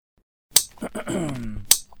Now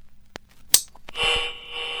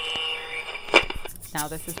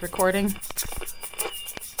this is recording.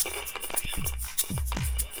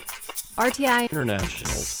 RTI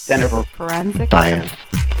International Center for Forensic Science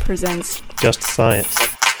presents Just Science.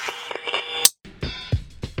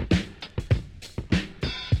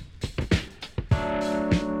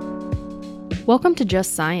 Welcome to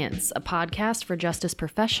Just Science, a podcast for justice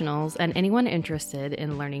professionals and anyone interested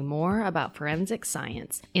in learning more about forensic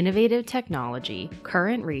science, innovative technology,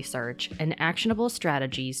 current research, and actionable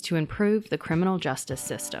strategies to improve the criminal justice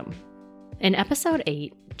system. In Episode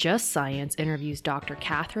 8, Just Science interviews Dr.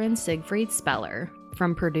 Kathryn Seigfried-Spellar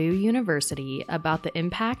from Purdue University about the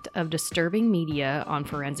impact of disturbing media on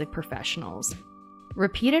forensic professionals.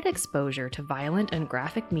 Repeated exposure to violent and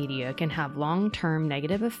graphic media can have long-term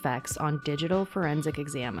negative effects on digital forensic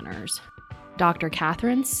examiners. Dr.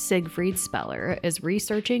 Kathryn Seigfried-Spellar is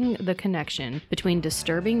researching the connection between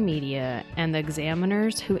disturbing media and the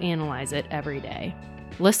examiners who analyze it every day.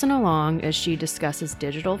 Listen along as she discusses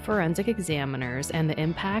digital forensic examiners and the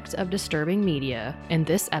impact of disturbing media in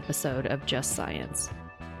this episode of Just Science.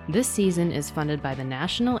 This season is funded by the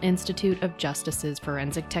National Institute of Justice's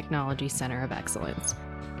Forensic Technology Center of Excellence.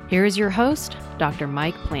 Here is your host, Dr.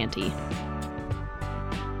 Mike Planty.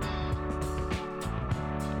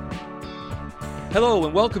 Hello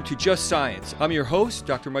and welcome to Just Science. I'm your host,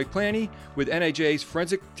 Dr. Mike Planty, with NIJ's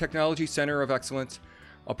Forensic Technology Center of Excellence,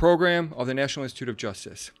 a program of the National Institute of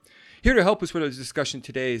Justice. Here to help us with our discussion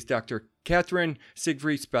today is Dr. Kathryn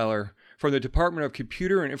Seigfried-Spellar from the Department of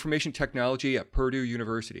Computer and Information Technology at Purdue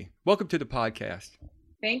University. Welcome to the podcast.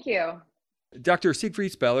 Thank you. Dr.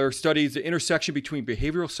 Seigfried-Spellar studies the intersection between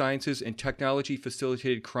behavioral sciences and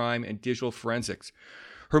technology-facilitated crime and digital forensics.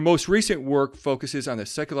 Her most recent work focuses on the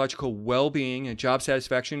psychological well-being and job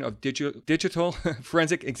satisfaction of digital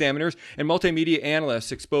forensic examiners and multimedia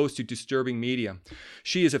analysts exposed to disturbing media.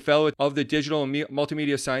 She is a fellow of the Digital and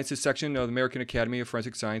Multimedia Sciences section of the American Academy of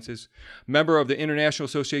Forensic Sciences, member of the International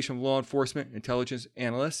Association of Law Enforcement Intelligence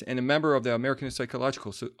Analysts, and a member of the American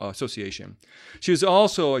Psychological Association. She is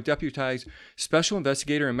also a deputized special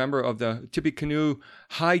investigator and member of the Tippecanoe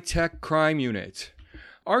High-Tech Crime Unit.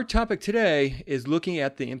 Our topic today is looking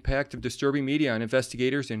at the impact of disturbing media on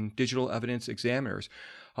investigators and digital evidence examiners.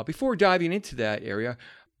 Before diving into that area,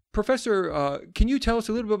 Professor, can you tell us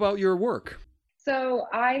a little bit about your work? So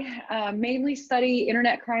I mainly study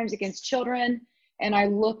internet crimes against children, and I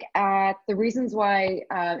look at the reasons why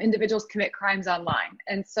individuals commit crimes online.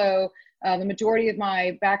 And so the majority of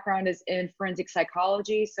my background is in forensic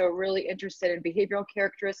psychology, so really interested in behavioral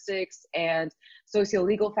characteristics and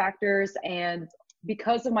socio-legal factors. And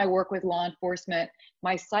because of my work with law enforcement,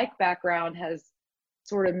 my psych background has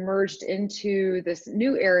sort of merged into this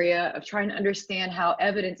new area of trying to understand how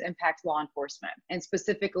evidence impacts law enforcement, and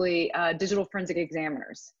specifically digital forensic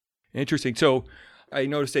examiners. Interesting. So I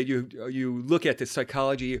noticed that you look at the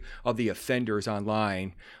psychology of the offenders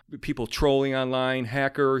online, people trolling online,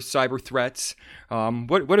 hackers, cyber threats.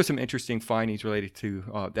 What are some interesting findings related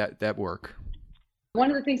to that work? One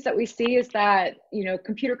of the things that we see is that,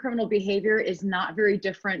 computer criminal behavior is not very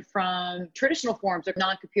different from traditional forms of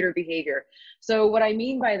non-computer behavior. So what I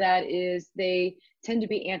mean by that is they tend to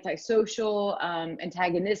be antisocial,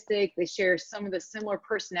 antagonistic. They share some of the similar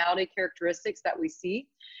personality characteristics that we see.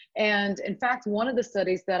 And in fact, one of the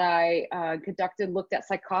studies that I conducted looked at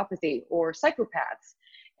psychopathy or psychopaths.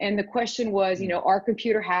 And the question was, are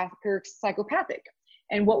computer hackers psychopathic?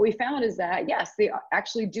 And what we found is that, yes, they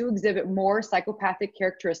actually do exhibit more psychopathic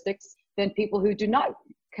characteristics than people who do not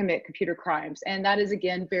commit computer crimes. And that is,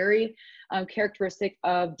 again, very characteristic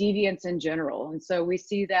of deviance in general. And so we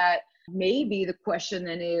see that maybe the question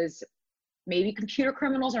then is, maybe computer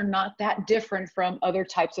criminals are not that different from other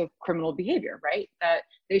types of criminal behavior, right? That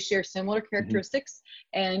they share similar characteristics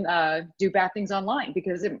and do bad things online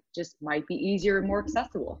because it just might be easier and more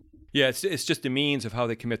accessible. Yeah, it's just the means of how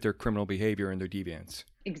they commit their criminal behavior and their deviance.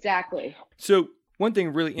 Exactly. So one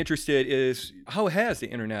thing really interested is how has the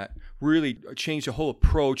internet really changed the whole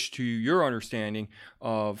approach to your understanding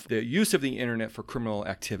of the use of the internet for criminal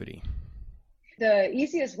activity? The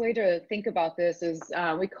easiest way to think about this is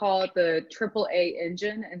we call it the AAA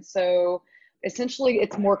engine. And so essentially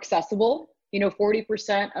it's more accessible.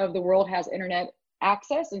 40% of the world has internet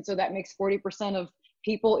access. And so that makes 40% of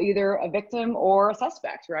people either a victim or a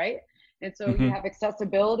suspect, right? And so you have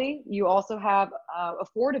accessibility. You also have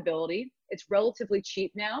affordability. It's relatively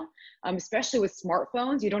cheap now, especially with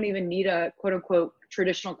smartphones. You don't even need a quote unquote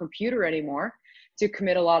traditional computer anymore to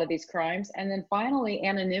commit a lot of these crimes. And then finally,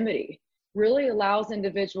 anonymity really allows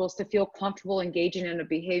individuals to feel comfortable engaging in a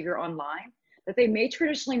behavior online that they may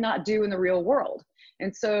traditionally not do in the real world.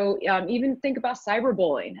 And so even think about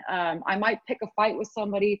cyberbullying. I might pick a fight with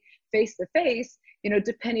somebody face to face,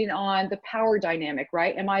 depending on the power dynamic,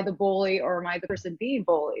 right? Am I the bully or am I the person being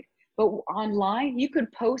bullied? But online, you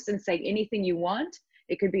could post and say anything you want.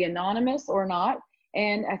 It could be anonymous or not.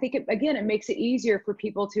 And I think, it makes it easier for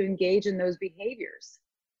people to engage in those behaviors.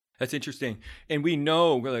 That's interesting. And we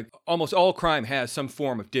know like almost all crime has some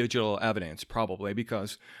form of digital evidence, probably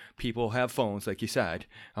because people have phones, like you said.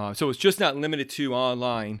 So it's just not limited to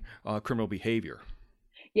online criminal behavior.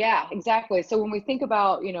 Yeah, exactly. So when we think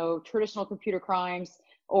about, traditional computer crimes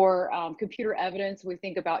or computer evidence, we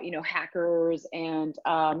think about, hackers and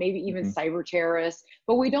maybe even cyber terrorists.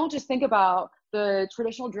 But we don't just think about the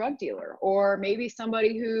traditional drug dealer or maybe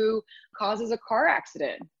somebody who causes a car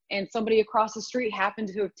accident and somebody across the street happened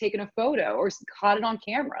to have taken a photo or caught it on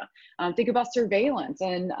camera. Think about surveillance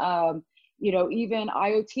and, even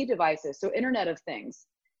IoT devices, so Internet of Things.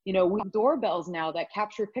 We have doorbells now that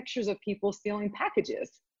capture pictures of people stealing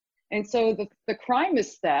packages. And so the crime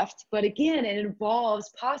is theft, but again, it involves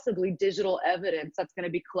possibly digital evidence that's going to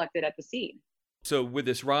be collected at the scene. So with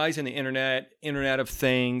this rise in the Internet of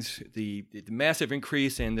Things, the massive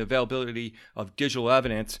increase in the availability of digital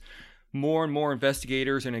evidence, more and more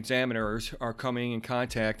investigators and examiners are coming in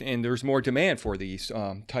contact, and there's more demand for these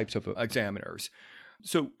types of examiners.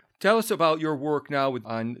 So tell us about your work now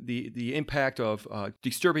on the impact of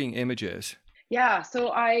disturbing images. Yeah, so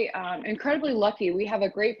I am incredibly lucky. We have a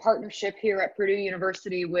great partnership here at Purdue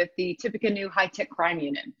University with the Tippecanoe High-Tech Crime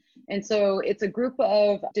Unit. And so it's a group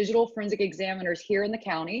of digital forensic examiners here in the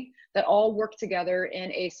county that all work together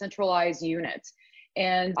in a centralized unit.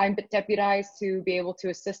 And I'm deputized to be able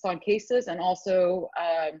to assist on cases and also,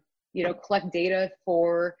 collect data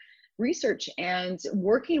for research. And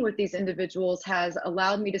working with these individuals has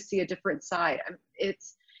allowed me to see a different side.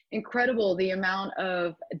 It's incredible the amount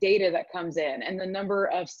of data that comes in and the number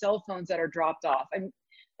of cell phones that are dropped off.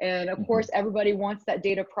 And of course, everybody wants that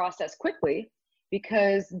data processed quickly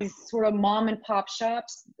because these sort of mom and pop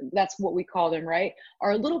shops, that's what we call them, right,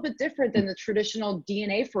 are a little bit different than the traditional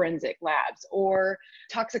DNA forensic labs or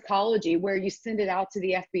toxicology where you send it out to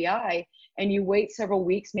the FBI and you wait several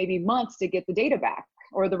weeks, maybe months to get the data back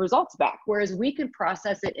or the results back. Whereas we can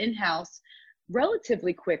process it in-house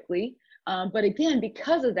relatively quickly. But again,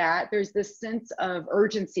 because of that, there's this sense of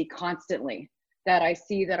urgency constantly that I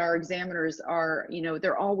see that our examiners are,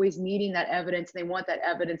 they're always needing that evidence. They want that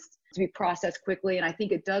evidence to be processed quickly. And I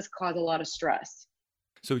think it does cause a lot of stress.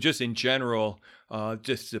 So just in general,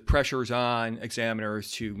 just the pressures on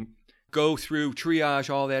examiners to go through, triage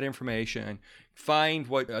all that information, find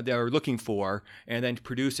what they're looking for, and then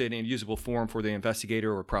produce it in a usable form for the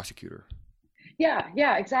investigator or prosecutor.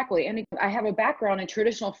 Yeah, exactly. And I have a background in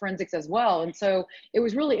traditional forensics as well. And so it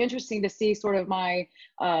was really interesting to see sort of my,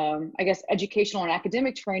 educational and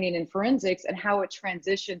academic training in forensics and how it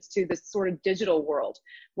transitions to this sort of digital world,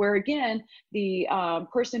 where again, the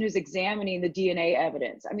person who's examining the DNA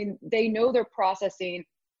evidence, they know they're processing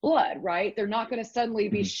blood, right? They're not going to suddenly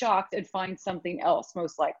be shocked and find something else,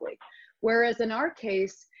 most likely. Whereas in our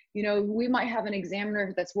case, we might have an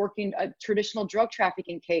examiner that's working a traditional drug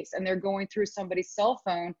trafficking case and they're going through somebody's cell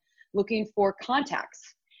phone looking for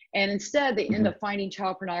contacts. And instead they end up finding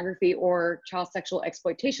child pornography or child sexual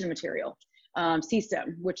exploitation material,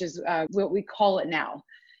 CSEM, which is what we call it now.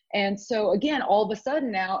 And so again, all of a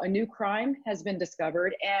sudden now a new crime has been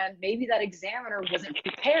discovered and maybe that examiner wasn't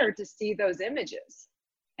prepared to see those images.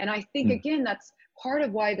 And I think, again, that's part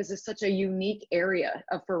of why this is such a unique area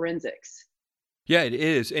of forensics. Yeah, it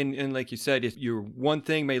is. And like you said, your one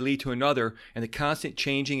thing may lead to another, and the constant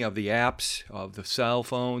changing of the apps, of the cell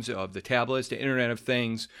phones, of the tablets, the Internet of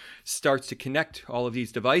Things starts to connect all of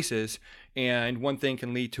these devices, and one thing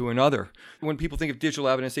can lead to another. When people think of digital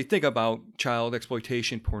evidence, they think about child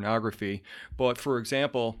exploitation, pornography. But for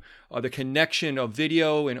example, the connection of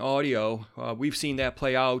video and audio, we've seen that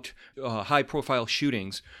play out, high-profile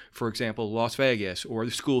shootings, for example, Las Vegas, or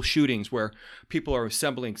the school shootings where people are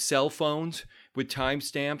assembling cell phones with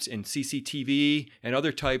timestamps and CCTV and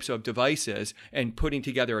other types of devices and putting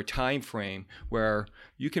together a time frame where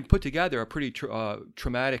you can put together a pretty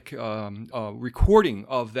traumatic recording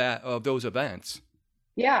of those events.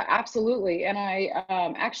 Yeah, absolutely. And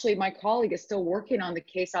actually, my colleague is still working on the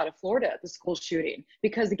case out of Florida, the school shooting,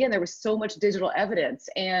 because again, there was so much digital evidence.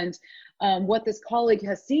 And what this colleague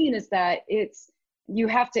has seen is that you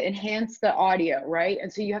have to enhance the audio, right?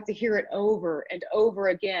 And so you have to hear it over and over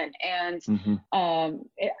again. And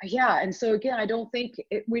and so again, I don't think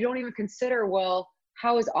we don't even consider, well,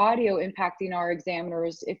 how is audio impacting our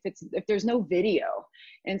examiners if there's no video?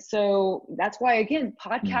 And so that's why, again,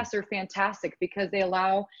 podcasts are fantastic because they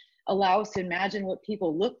allow allow us to imagine what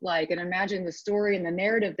people look like and imagine the story and the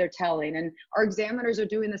narrative they're telling. And our examiners are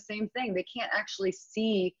doing the same thing. They can't actually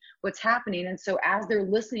see what's happening. And so as they're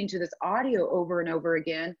listening to this audio over and over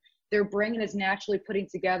again, their brain is naturally putting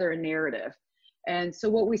together a narrative. And so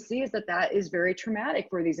what we see is that that is very traumatic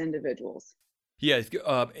for these individuals. Yeah,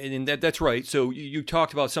 and that's right. So you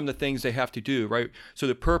talked about some of the things they have to do, right? So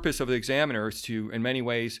the purpose of the examiner is to, in many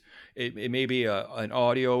ways, it may be an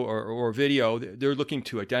audio or video. They're looking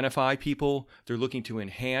to identify people. They're looking to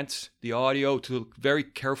enhance the audio, to look very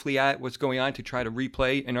carefully at what's going on, to try to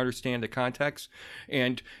replay and understand the context.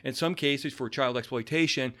 And in some cases, for child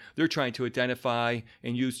exploitation, they're trying to identify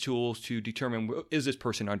and use tools to determine, is this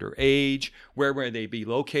person underage? Where may they be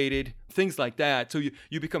located? Things like that. So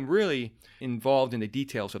you become really involved in the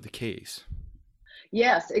details of the case.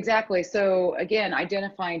 Yes, exactly. So again,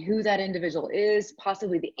 identifying who that individual is,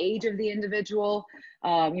 possibly the age of the individual.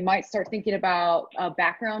 You might start thinking about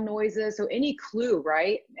background noises. So any clue,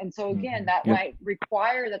 right? And so again, that might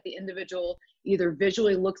require that the individual either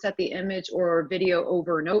visually looks at the image or video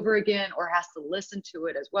over and over again, or has to listen to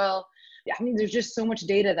it as well. I mean, there's just so much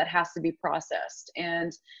data that has to be processed.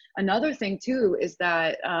 And another thing too is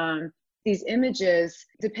that these images,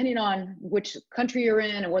 depending on which country you're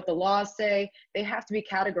in and what the laws say, they have to be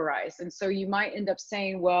categorized. And so you might end up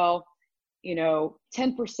saying, well, 10%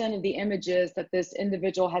 of the images that this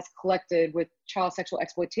individual has collected with child sexual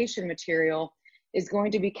exploitation material is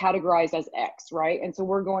going to be categorized as X, right? And so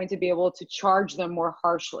we're going to be able to charge them more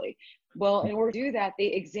harshly. Well, in order to do that,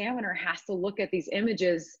 the examiner has to look at these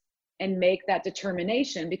images and make that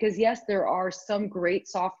determination, because yes, there are some great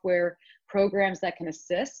software programs that can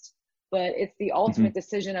assist, but it's the ultimate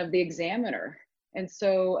decision of the examiner. And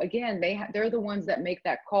so again, they're the ones that make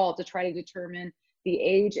that call to try to determine the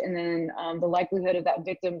age, and then the likelihood of that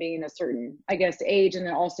victim being a certain, age, and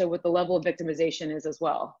then also what the level of victimization is as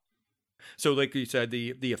well. So like you said,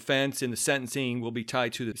 the offense and the sentencing will be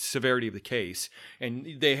tied to the severity of the case,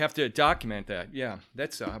 and they have to document that. Yeah,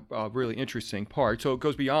 that's a really interesting part. So it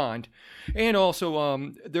goes beyond. And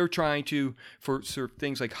also they're trying to, for sort of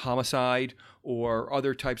things like homicide or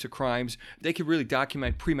other types of crimes, they could really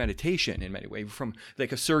document premeditation in many ways, from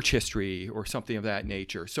like a search history or something of that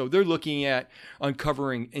nature. So they're looking at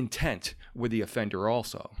uncovering intent with the offender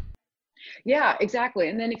also. Yeah, exactly.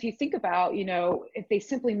 And then if you think about, if they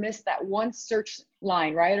simply missed that one search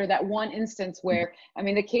line, right, or that one instance where,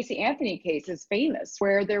 the Casey Anthony case is famous,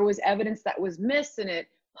 where there was evidence that was missed and it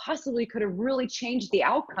possibly could have really changed the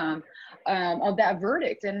outcome of that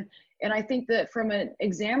verdict. And I think that from an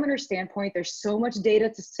examiner standpoint, there's so much data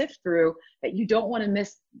to sift through that you don't want to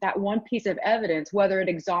miss that one piece of evidence, whether it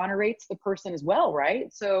exonerates the person as well,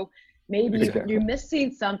 right? So maybe you're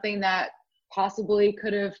missing something that possibly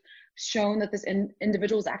could have shown that this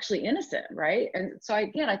individual is actually innocent, right? And so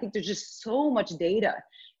again, I think there's just so much data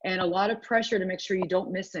and a lot of pressure to make sure you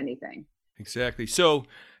don't miss anything. Exactly. So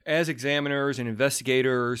as examiners and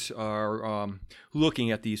investigators are looking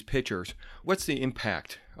at these pictures, what's the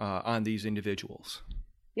impact on these individuals?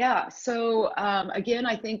 Yeah. So again,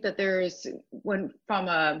 I think that from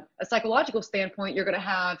a psychological standpoint, you're going to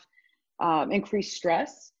have increased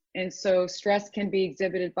stress. And so stress can be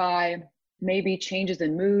exhibited by maybe changes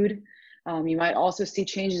in mood. You might also see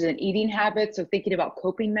changes in eating habits. So thinking about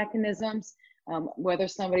coping mechanisms, whether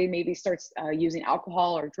somebody maybe starts using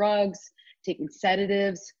alcohol or drugs, taking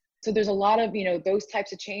sedatives. So there's a lot of, those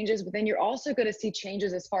types of changes, but then you're also going to see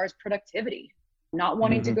changes as far as productivity, not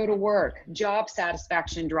wanting to go to work, job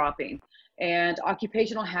satisfaction dropping, and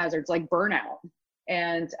occupational hazards like burnout,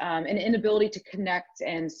 and an inability to connect,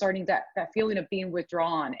 and starting that feeling of being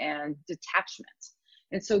withdrawn and detachment.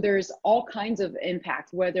 And so there's all kinds of impact,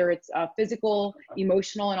 whether it's physical,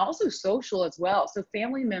 emotional, and also social as well. So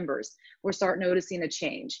family members will start noticing a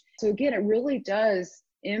change. So again, it really does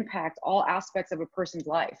impact all aspects of a person's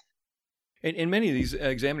life. And many of these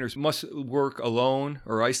examiners must work alone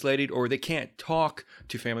or isolated, or they can't talk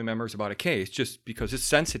to family members about a case just because it's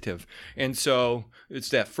sensitive. And so it's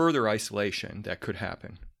that further isolation that could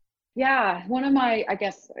happen. Yeah, one of my, I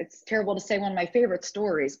guess it's terrible to say one of my favorite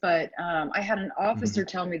stories, but I had an officer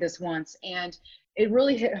tell me this once, and it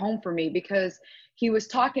really hit home for me, because he was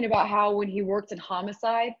talking about how when he worked in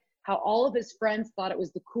homicide, how all of his friends thought it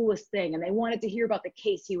was the coolest thing, and they wanted to hear about the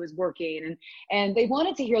case he was working, and they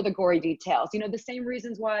wanted to hear the gory details, the same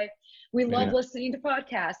reasons why we love listening to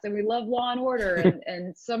podcasts and we love Law and Order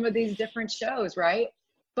and some of these different shows, right?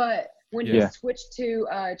 But when he switched to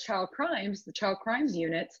the child crimes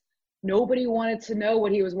unit, nobody wanted to know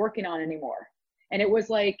what he was working on anymore. And it was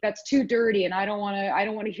like, that's too dirty, and I don't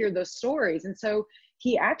want to hear those stories. And so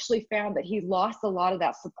he actually found that he lost a lot of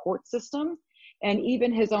that support system. And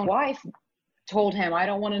even his own wife told him, I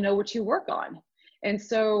don't want to know what you work on. And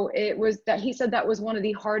so it was that he said that was one of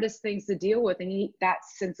the hardest things to deal with. And that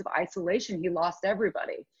sense of isolation, he lost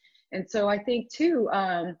everybody. And so I think too,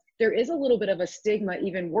 there is a little bit of a stigma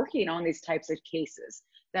even working on these types of cases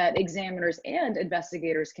that examiners and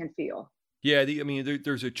investigators can feel. Yeah,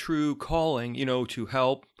 there's a true calling, to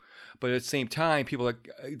help. But at the same time, people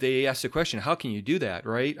they ask the question, how can you do that,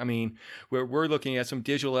 right? I mean, we're looking at some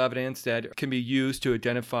digital evidence that can be used to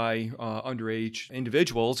identify underage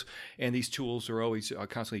individuals, and these tools are always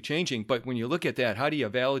constantly changing. But when you look at that, how do you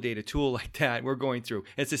validate a tool like that we're going through?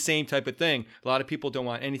 It's the same type of thing. A lot of people don't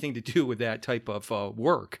want anything to do with that type of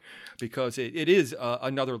work because it is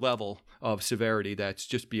another level of severity that's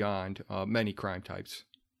just beyond many crime types.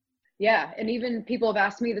 Yeah, and even people have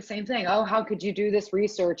asked me the same thing. Oh, how could you do this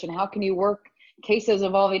research, and how can you work cases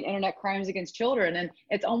involving internet crimes against children? And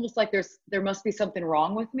it's almost like there must be something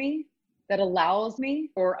wrong with me that allows me,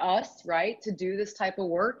 or us, right, to do this type of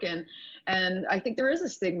work. And I think there is a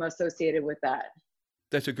stigma associated with that.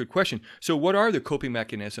 That's a good question. So what are the coping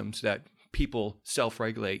mechanisms that people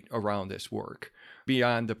self-regulate around this work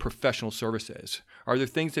beyond the professional services? Are there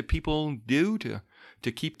things that people do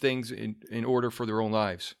to keep things in order for their own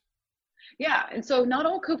lives? Yeah, and so not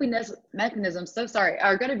all coping mechanisms,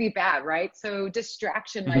 are going to be bad, right? So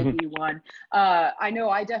distraction might be one. I know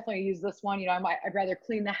I definitely use this one. I'd rather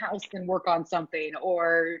clean the house than work on something,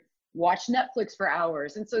 or watch Netflix for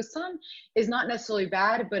hours. And so some is not necessarily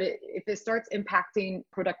bad, but if it starts impacting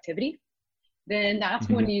productivity, then that's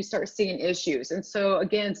when you start seeing issues. And so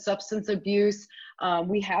again, substance abuse,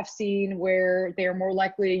 we have seen where they're more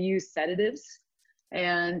likely to use sedatives.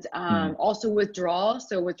 And also withdrawal.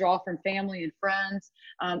 So withdrawal from family and friends,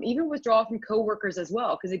 even withdrawal from coworkers as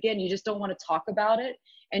well. Because again, you just don't want to talk about it.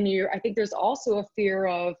 And I think there's also a fear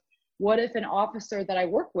of, what if an officer that I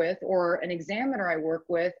work with or an examiner I work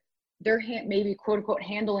with, they're maybe quote unquote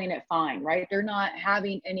handling it fine, right? They're not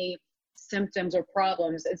having any symptoms or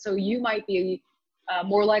problems. And so you might be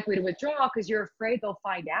more likely to withdraw because you're afraid they'll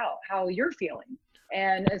find out how you're feeling.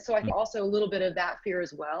 And so I think also a little bit of that fear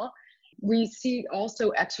as well. We see also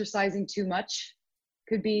exercising too much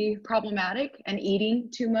could be problematic, and eating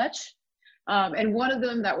too much. And one of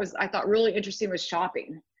them that I thought really interesting was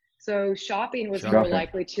shopping. So shopping was more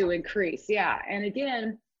likely to increase. Yeah. And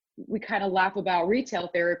again, we kind of laugh about retail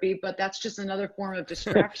therapy, but that's just another form of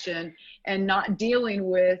distraction and not dealing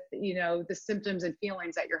with, the symptoms and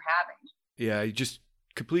feelings that you're having. Yeah. You just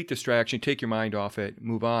complete distraction, take your mind off it,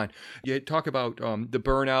 move on. You talk about the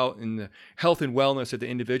burnout and the health and wellness of the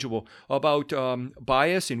individual, about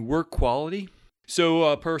bias in work quality. So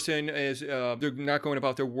a person they're not going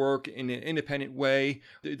about their work in an independent way.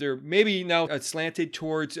 They're maybe now slanted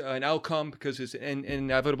towards an outcome because it's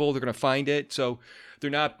inevitable. They're going to find it. So they're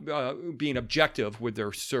not being objective with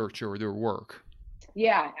their search or their work.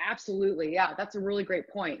 Yeah, absolutely. Yeah, that's a really great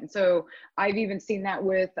point. And so I've even seen that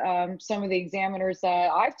with some of the examiners that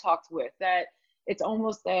I've talked with, that it's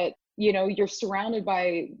almost that, you're surrounded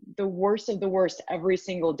by the worst of the worst every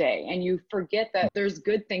single day. And you forget that there's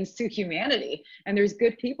good things to humanity and there's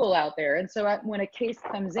good people out there. And so when a case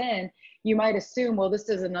comes in, you might assume, well, this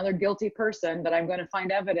is another guilty person that I'm going to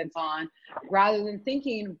find evidence on, rather than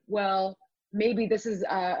thinking, well, maybe this is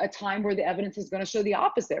a time where the evidence is going to show the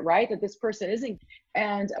opposite, right? That this person isn't.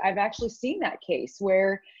 And I've actually seen that case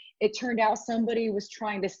where it turned out somebody was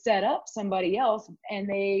trying to set up somebody else, and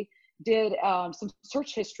they did some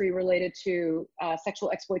search history related to sexual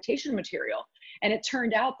exploitation material. And it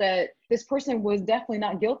turned out that this person was definitely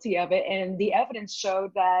not guilty of it. And the evidence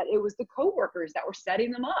showed that it was the coworkers that were setting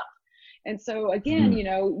them up. And so again,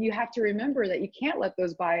 you have to remember that you can't let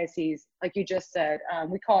those biases, like you just said,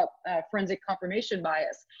 we call it forensic confirmation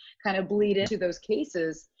bias, kind of bleed into those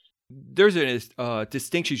cases. There's a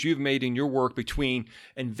distinctions you've made in your work between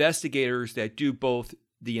investigators that do both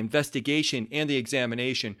the investigation and the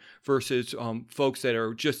examination versus folks that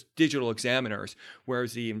are just digital examiners,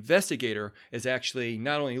 whereas the investigator is actually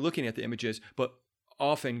not only looking at the images, but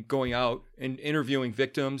often going out and interviewing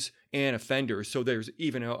victims and offenders. So there's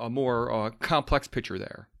even a more complex picture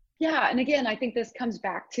there. Yeah. And again, I think this comes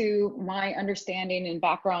back to my understanding and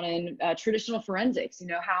background in traditional forensics,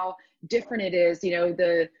 how different it is.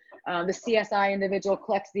 The CSI individual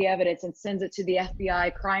collects the evidence and sends it to the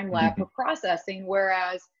FBI crime lab for processing,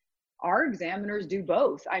 whereas our examiners do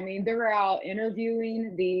both. I mean, they're out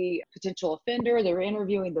interviewing the potential offender, they're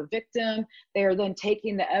interviewing the victim, they're then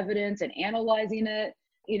taking the evidence and analyzing it.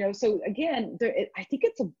 So again, I think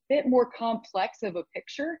it's a bit more complex of a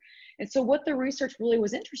picture. And so what the research really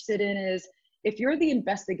was interested in is, if you're the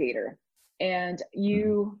investigator And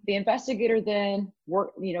the investigator then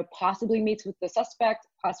possibly meets with the suspect,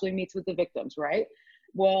 possibly meets with the victims, right?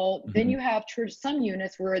 Well, then you have some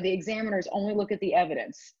units where the examiners only look at the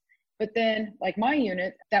evidence. But then, like my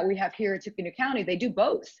unit that we have here at Tippecanoe County, they do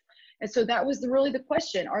both. And so that was really the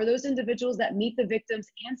question. Are those individuals that meet the victims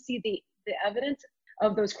and see the evidence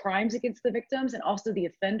of those crimes against the victims and also the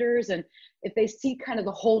offenders? And if they see kind of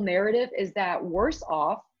the whole narrative, is that worse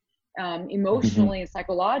off emotionally and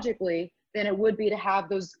psychologically than it would be to have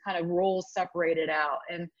those kind of roles separated out?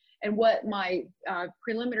 And what my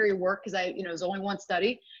preliminary work, because it was only one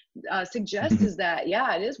study, suggests is that,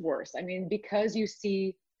 yeah, it is worse. I mean, because you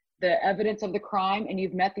see the evidence of the crime and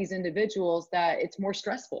you've met these individuals, that it's more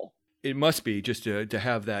stressful. It must be just to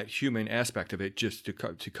have that human aspect of it just to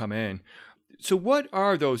come in. So what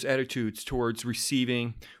are those attitudes towards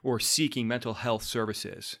receiving or seeking mental health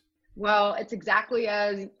services? Well, it's exactly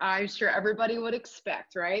as I'm sure everybody would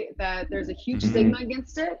expect, right? That there's a huge stigma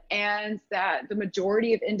against it, and that the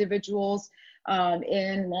majority of individuals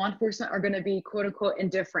in law enforcement are going to be quote unquote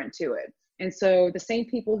indifferent to it. And so the same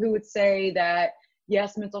people who would say that,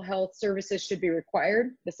 yes, mental health services should be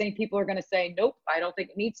required, the same people are going to say, nope, I don't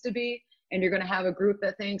think it needs to be. And you're going to have a group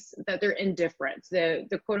that thinks that they're indifferent, the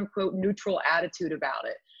quote unquote neutral attitude about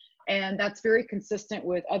it. And that's very consistent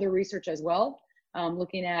with other research as well.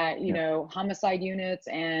 Looking at, homicide units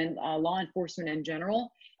and law enforcement in general.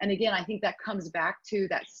 And again, I think that comes back to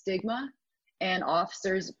that stigma and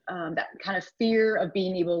officers, that kind of fear of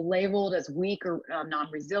being labeled as weak or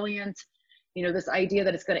non-resilient. This idea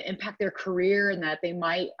that it's going to impact their career and that they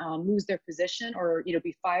might lose their position or,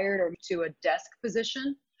 be fired or to a desk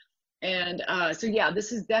position. And so, yeah,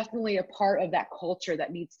 this is definitely a part of that culture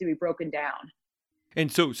that needs to be broken down.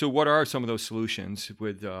 And so what are some of those solutions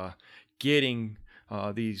with getting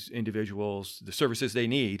these individuals the services they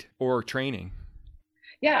need or training?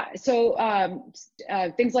 Yeah, so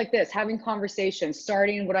things like this, having conversations,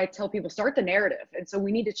 starting what I tell people, start the narrative. And so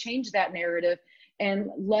we need to change that narrative and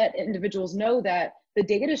let individuals know that the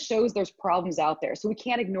data shows there's problems out there, so we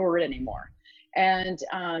can't ignore it anymore. And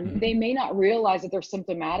they may not realize that they're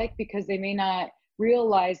symptomatic because they may not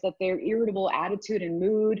realize that their irritable attitude and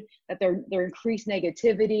mood, that their increased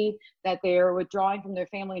negativity, that they're withdrawing from their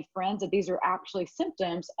family and friends, that these are actually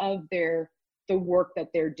symptoms of the work that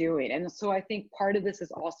they're doing. And so I think part of this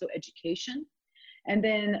is also education, and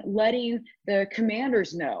then letting the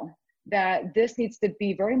commanders know that this needs to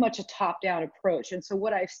be very much a top-down approach. And so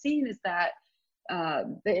what I've seen is that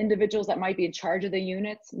the individuals that might be in charge of the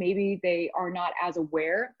units, maybe they are not as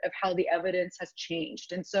aware of how the evidence has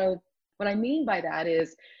changed. And so what I mean by that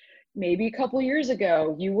is maybe a couple of years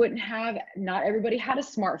ago, not everybody had a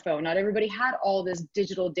smartphone, not everybody had all this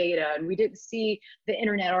digital data, and we didn't see the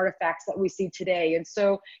internet artifacts that we see today. And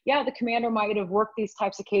so, yeah, the commander might have worked these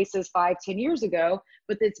types of cases 5-10 years ago,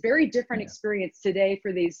 but it's very different experience today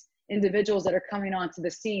for these individuals that are coming onto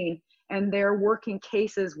the scene, and they're working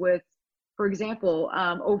cases with, for example,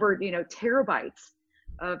 over terabytes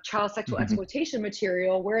of child sexual exploitation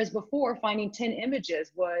material, whereas before finding 10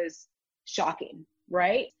 images was shocking,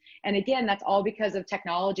 right? And again, that's all because of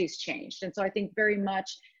technology's changed. And so I think very much,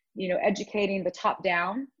 educating the top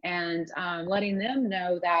down and letting them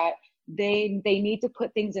know that they need to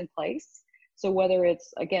put things in place. So whether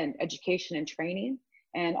it's, again, education and training,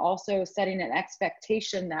 and also setting an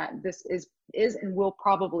expectation that this is and will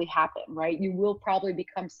probably happen, right? You will probably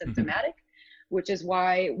become symptomatic, which is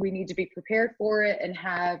why we need to be prepared for it and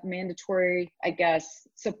have mandatory,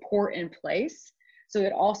 support in place. So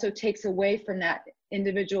it also takes away from that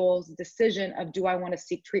individual's decision of, do I want to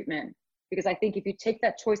seek treatment? Because I think if you take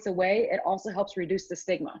that choice away, it also helps reduce the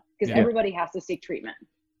stigma, because everybody has to seek treatment.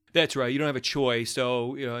 That's right. You don't have a choice.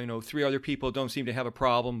 So, 3 other people don't seem to have a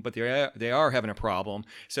problem, but they are having a problem.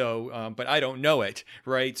 So, but I don't know it,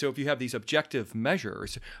 right? So if you have these objective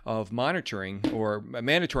measures of monitoring or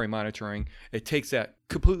mandatory monitoring, it takes that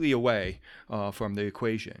completely away from the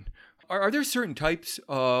equation. Are there certain types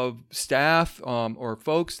of staff or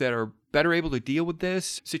folks that are better able to deal with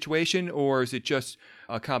this situation, or is it just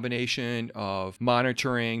a combination of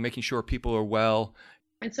monitoring, making sure people are well?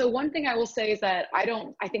 And so one thing I will say is that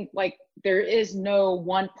I think there is no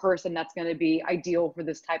one person that's going to be ideal for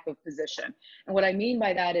this type of position. And what I mean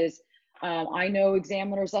by that is I know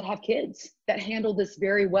examiners that have kids that handle this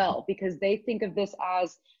very well, because they think of this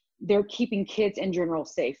as they're keeping kids in general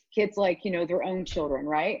safe, kids their own children,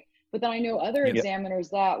 right? But then I know other examiners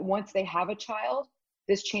that once they have a child,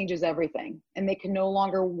 this changes everything, and they can no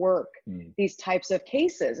longer work these types of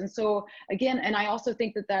cases. And so again, and I also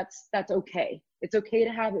think that that's okay. It's okay to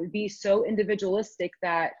have it be so individualistic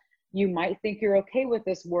that you might think you're okay with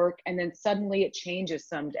this work, and then suddenly it changes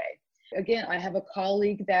someday. Again, I have a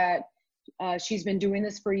colleague that she's been doing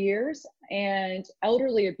this for years, and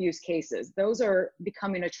elderly abuse cases, those are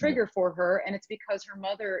becoming a trigger for her. And it's because her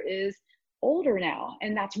mother is older now,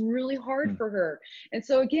 and that's really hard for her. And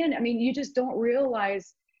so again, I mean, you just don't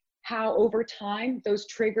realize how over time those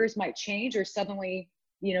triggers might change or suddenly,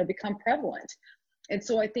 become prevalent. And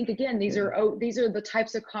so I think, again, these are the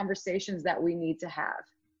types of conversations that we need to have.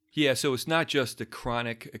 Yeah, so it's not just the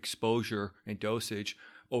chronic exposure and dosage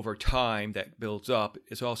over time that builds up.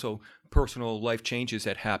 It's also personal life changes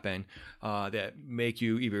that happen that make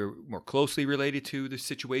you either more closely related to the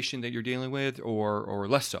situation that you're dealing with or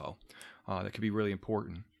less so. That could be really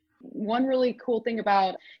important. One really cool thing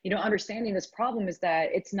about, understanding this problem is that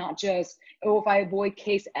it's not just, if I avoid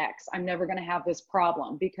case X, I'm never going to have this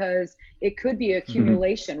problem, because it could be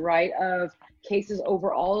accumulation, right, of cases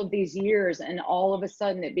over all of these years, and all of a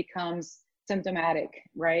sudden it becomes symptomatic,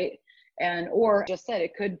 right? Or just said,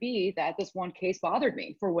 it could be that this one case bothered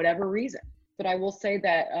me for whatever reason. But I will say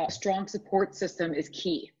that a strong support system is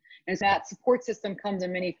key. And so that support system comes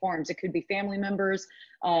in many forms. It could be family members.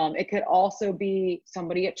 It could also be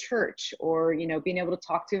somebody at church, or, being able to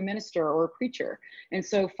talk to a minister or a preacher. And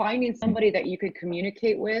so finding somebody that you could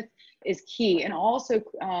communicate with is key. And also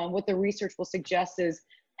what the research will suggest is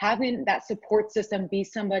having that support system be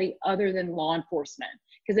somebody other than law enforcement.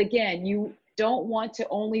 Because again, you don't want to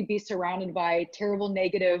only be surrounded by terrible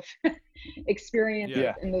negative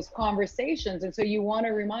experiences in those conversations. And so you want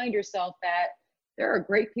to remind yourself that there are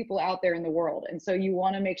great people out there in the world. And so you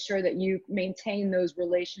want to make sure that you maintain those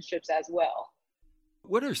relationships as well.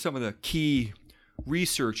 What are some of the key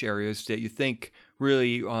research areas that you think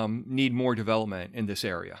really need more development in this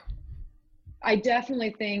area? I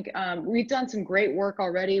definitely think we've done some great work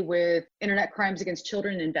already with internet crimes against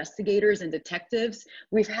children investigators and detectives.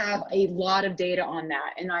 We've had a lot of data on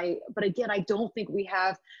that. But again, I don't think we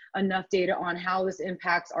have enough data on how this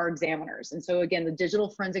impacts our examiners. And so again, the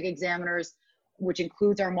digital forensic examiners, which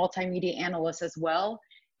includes our multimedia analysts as well,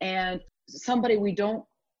 and somebody we don't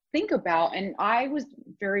think about. And I was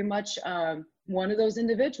very much one of those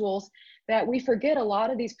individuals that we forget a lot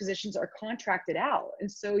of these positions are contracted out. And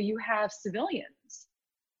so you have civilians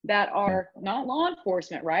that are not law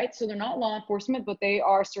enforcement, right? So they're not law enforcement, but they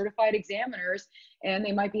are certified examiners, and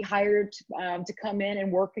they might be hired to come in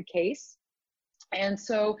and work a case. And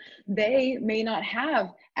so they may not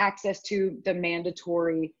have access to the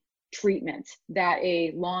mandatory treatment that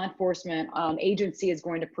a law enforcement agency is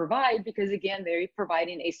going to provide, because again, they're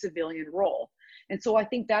providing a civilian role. And so I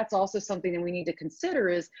think that's also something that we need to consider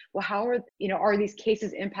is, well, how are these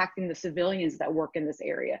cases impacting the civilians that work in this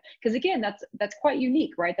area? Because again, that's quite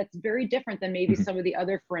unique, right? That's very different than maybe some of the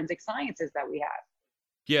other forensic sciences that we have.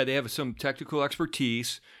 Yeah, they have some technical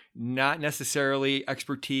expertise, not necessarily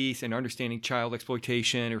expertise in understanding child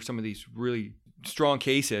exploitation or some of these really strong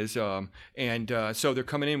cases. So they're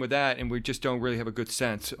coming in with that, and we just don't really have a good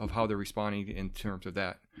sense of how they're responding in terms of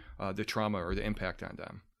that, the trauma or the impact on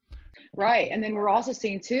them. Right. And then we're also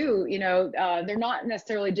seeing too, they're not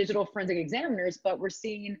necessarily digital forensic examiners, but we're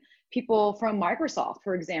seeing people from Microsoft,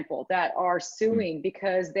 for example, that are suing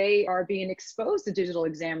because they are being exposed to digital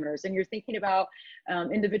examiners. And you're thinking about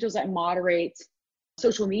individuals that moderate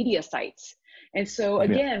social media sites. And so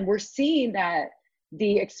again, we're seeing that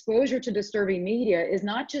the exposure to disturbing media is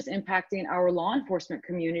not just impacting our law enforcement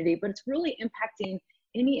community, but it's really impacting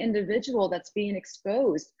any individual that's being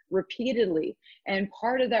exposed repeatedly. And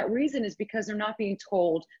part of that reason is because they're not being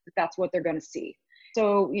told that that's what they're going to see.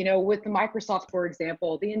 So, with the Microsoft, for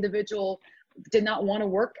example, the individual did not want to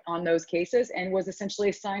work on those cases and was essentially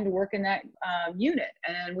assigned to work in that unit.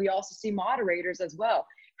 And we also see moderators as well.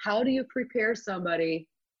 How do you prepare somebody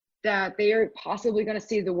that they are possibly going to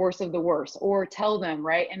see the worst of the worst, or tell them,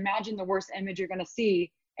 right? Imagine the worst image you're going to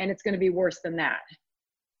see, and it's going to be worse than that.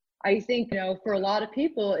 I think, for a lot of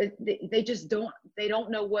people, they just don't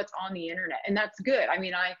know what's on the internet, and that's good. I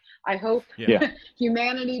mean, I hope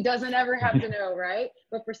humanity doesn't ever have to know, right?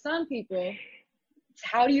 But for some people,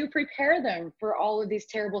 how do you prepare them for all of these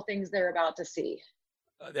terrible things they're about to see?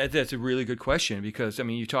 That's a really good question, because,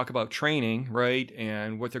 you talk about training, right,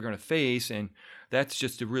 and what they're going to face, and that's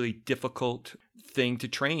just a really difficult thing to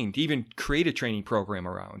train, to even create a training program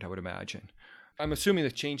around, I would imagine. I'm assuming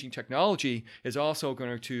that changing technology is also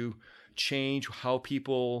going to change how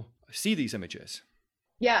people see these images.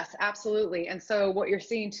 Yes, absolutely. And so what you're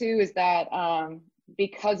seeing too is that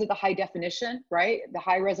because of the high definition, right, the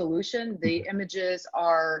high resolution, the images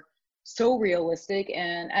are so realistic.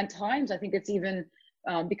 And at times, I think it's even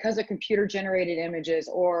because of computer generated images,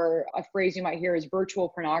 or a phrase you might hear is virtual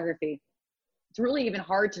pornography. it's really even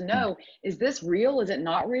hard to know, is this real? Is it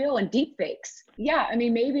not real? And deep fakes. Yeah, I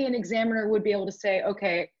mean, maybe an examiner would be able to say,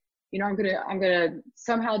 okay, I'm gonna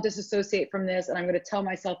somehow disassociate from this, and I'm gonna tell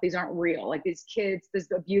myself these aren't real. Like these kids, this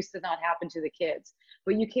abuse did not happen to the kids.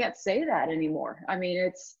 But you can't say that anymore. I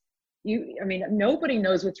mean, nobody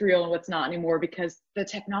knows what's real and what's not anymore because the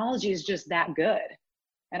technology is just that good.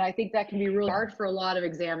 And I think that can be really hard for a lot of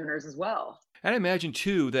examiners as well. And I imagine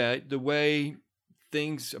too that the way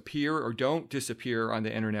things appear or don't disappear on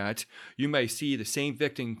the internet, you may see the same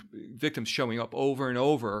victims showing up over and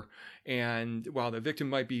over. And while the victim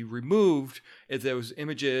might be removed, if those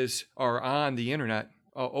images are on the internet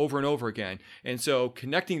over and over again. And so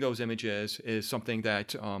connecting those images is something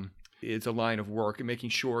that is a line of work, and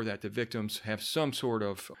making sure that the victims have some sort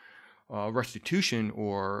of restitution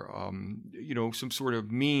or, some sort of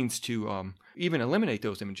means to even eliminate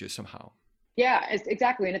those images somehow. Yeah,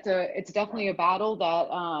 exactly. And it's definitely a battle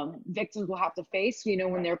that victims will have to face,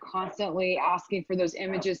 when they're constantly asking for those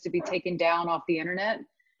images to be taken down off the internet.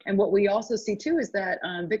 And what we also see too is that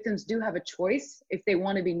victims do have a choice if they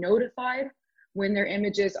want to be notified when their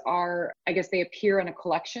images are, I guess they appear in a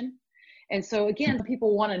collection. And so again,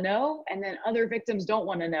 people want to know, and then other victims don't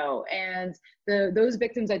want to know. And those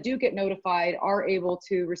victims that do get notified are able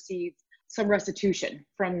to receive some restitution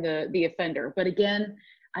from the offender. But again,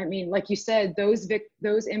 I mean, like you said, those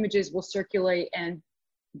images will circulate and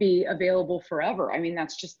be available forever. I mean,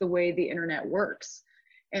 that's just the way the internet works.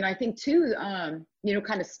 And I think too,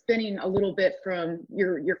 kind of spinning a little bit from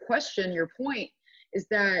your question, your point is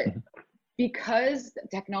that because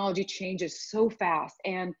technology changes so fast,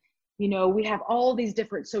 and we have all these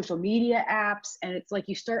different social media apps, and it's like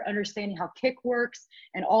you start understanding how Kik works,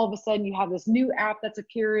 and all of a sudden you have this new app that's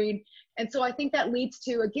appearing. And so I think that leads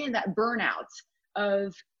to, again, that burnout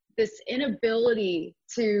of this inability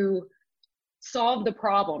to solve the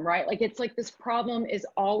problem, right? Like it's like this problem is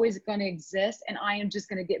always going to exist, and I am just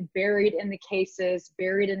going to get buried in the cases,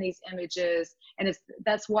 buried in these images, and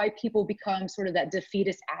that's why people become sort of that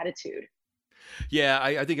defeatist attitude. Yeah,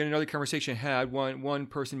 I think in another conversation I had, one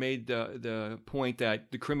person made the point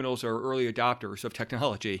that the criminals are early adopters of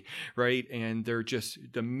technology, right? And they're just,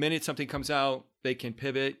 the minute something comes out, they can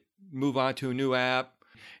pivot, move on to a new app.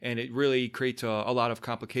 And it really creates a lot of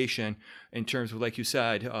complication in terms of, like you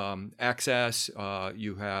said, access,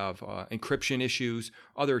 you have encryption issues,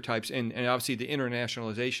 other types, and obviously the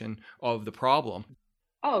internationalization of the problem.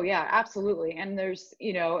 Oh yeah, absolutely. And there's,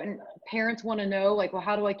 and parents want to know, like, well,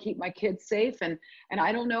 how do I keep my kids safe? And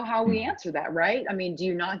I don't know how we answer that, right? I mean, do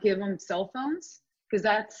you not give them cell phones? Because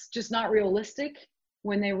that's just not realistic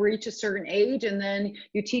when they reach a certain age, and then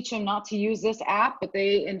you teach them not to use this app, but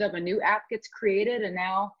they end up, a new app gets created. And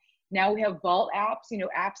now we have vault apps,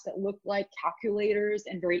 apps that look like calculators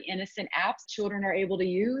and very innocent apps children are able to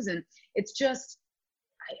use. And it's just,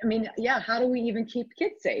 I mean, yeah, how do we even keep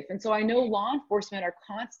kids safe? And so I know law enforcement are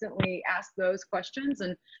constantly asked those questions,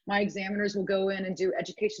 and my examiners will go in and do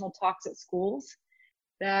educational talks at schools,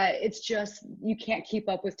 that it's just, you can't keep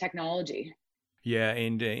up with technology. Yeah,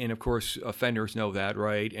 and of course, offenders know that,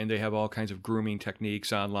 right? And they have all kinds of grooming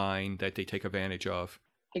techniques online that they take advantage of.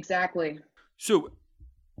 Exactly. So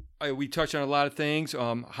we touched on a lot of things.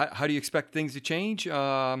 How do you expect things to change?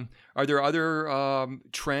 Are there other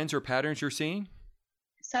trends or patterns you're seeing?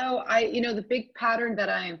 So the big pattern that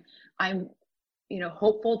I'm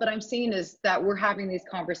hopeful that I'm seeing is that we're having these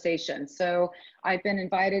conversations. So I've been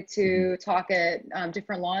invited to talk at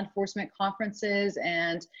different law enforcement conferences,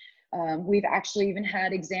 and we've actually even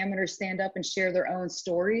had examiners stand up and share their own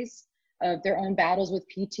stories of their own battles with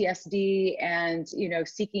PTSD and,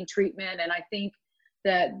 seeking treatment. And I think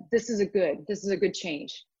that this is a good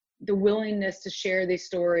change. The willingness to share these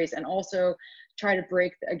stories, and also try to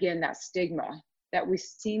break, again, that stigma that we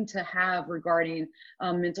seem to have regarding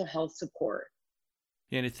mental health support.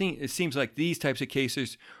 And it seems like these types of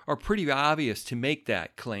cases are pretty obvious to make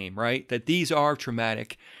that claim, right? That these are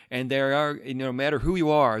traumatic, and there are, no matter who you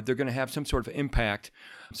are, they're going to have some sort of impact.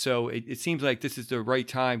 So it seems like this is the right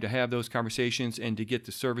time to have those conversations and to get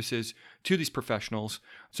the services to these professionals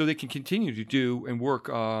so they can continue to do and work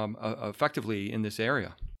effectively in this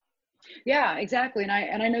area. Yeah, exactly. And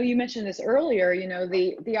I know you mentioned this earlier,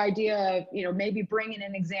 the idea of, maybe bringing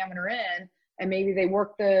an examiner in, and maybe they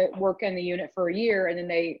work in the unit for a year, and then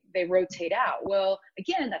they rotate out. Well,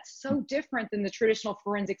 again, that's so different than the traditional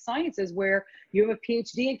forensic sciences where you have a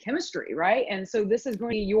PhD in chemistry, right? And so this is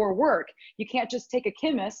going to be your work. You can't just take a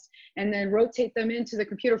chemist and then rotate them into the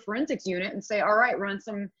computer forensics unit and say, all right, run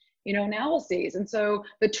some, analyses. And so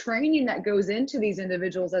the training that goes into these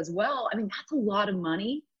individuals as well, I mean, that's a lot of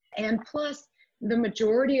money. And plus, The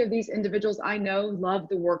majority of these individuals I know love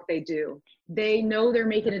the work they do. They know they're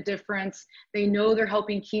making a difference. They know they're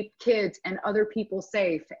helping keep kids and other people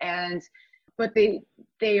safe. But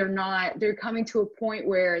they are not, they're coming to a point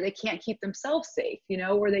where they can't keep themselves safe,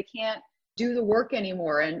 where they can't do the work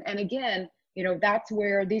anymore. And again, that's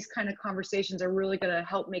where these kind of conversations are really going to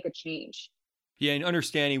help make a change. Yeah, and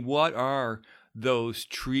understanding what are those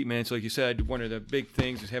treatments. Like you said, one of the big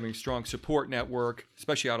things is having a strong support network,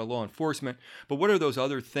 especially out of law enforcement. But what are those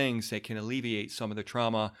other things that can alleviate some of the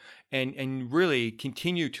trauma and really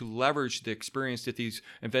continue to leverage the experience that these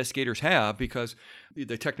investigators have, because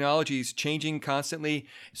the technology is changing constantly.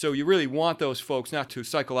 So you really want those folks not to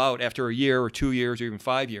cycle out after a year or 2 years or even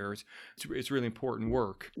 5 years. It's really important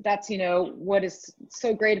work. That's, what is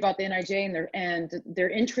so great about the NIJ and their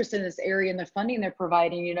interest in this area and the funding they're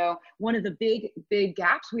providing. One of the big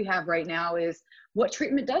gaps we have right now is what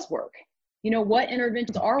treatment does work. What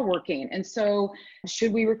interventions are working. And so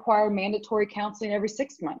should we require mandatory counseling every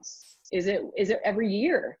 6 months? Is it every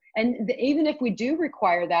year? And even if we do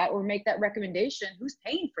require that or make that recommendation, who's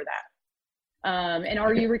paying for that? And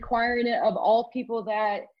are you requiring it of all people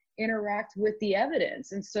that interact with the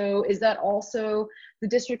evidence? And so is that also the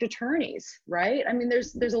district attorneys, right? I mean,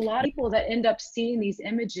 there's a lot of people that end up seeing these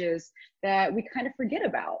images that we kind of forget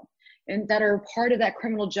about, and that are part of that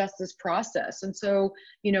criminal justice process. And so,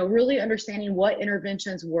 really understanding what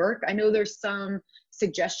interventions work. I know there's some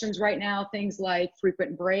suggestions right now, things like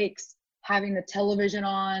frequent breaks, having the television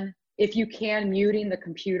on, if you can, muting the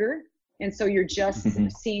computer. And so you're just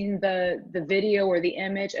seeing the video or the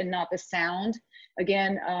image and not the sound.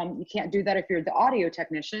 Again, you can't do that if you're the audio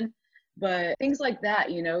technician, but things like that,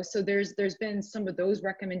 so there's been some of those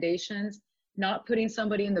recommendations. Not putting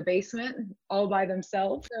somebody in the basement all by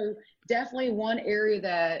themselves. So definitely one area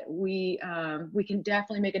that we can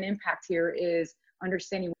definitely make an impact here is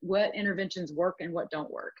understanding what interventions work and what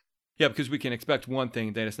don't work. Yeah, because we can expect one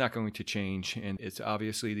thing, that it's not going to change, and it's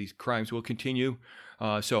obviously these crimes will continue.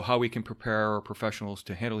 So how we can prepare our professionals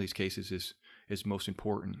to handle these cases is most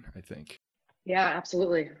important, I think. Yeah,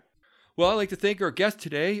 absolutely. Well, I'd like to thank our guest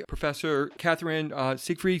today, Professor Kathryn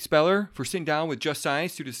Seigfried-Spellar, for sitting down with Just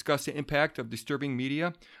Science to discuss the impact of disturbing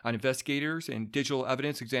media on investigators and digital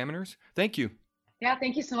evidence examiners. Thank you. Yeah,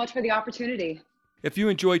 thank you so much for the opportunity. If you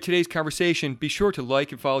enjoyed today's conversation, be sure to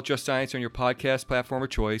like and follow Just Science on your podcast platform of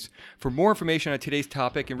choice. For more information on today's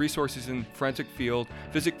topic and resources in the forensic field,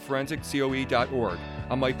 visit forensiccoe.org.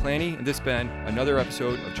 I'm Mike Planny, and this has been another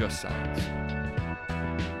episode of Just Science.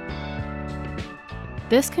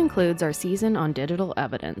 This concludes our season on digital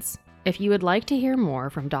evidence. If you would like to hear more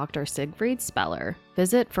from Dr. Seigfried-Spellar,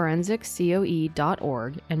 visit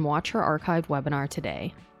forensiccoe.org and watch her archived webinar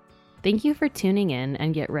today. Thank you for tuning in,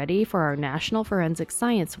 and get ready for our National Forensic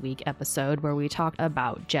Science Week episode where we talk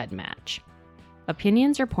about GEDmatch.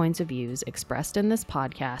 Opinions or points of views expressed in this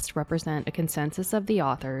podcast represent a consensus of the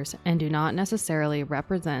authors and do not necessarily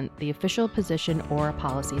represent the official position or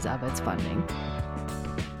policies of its funding.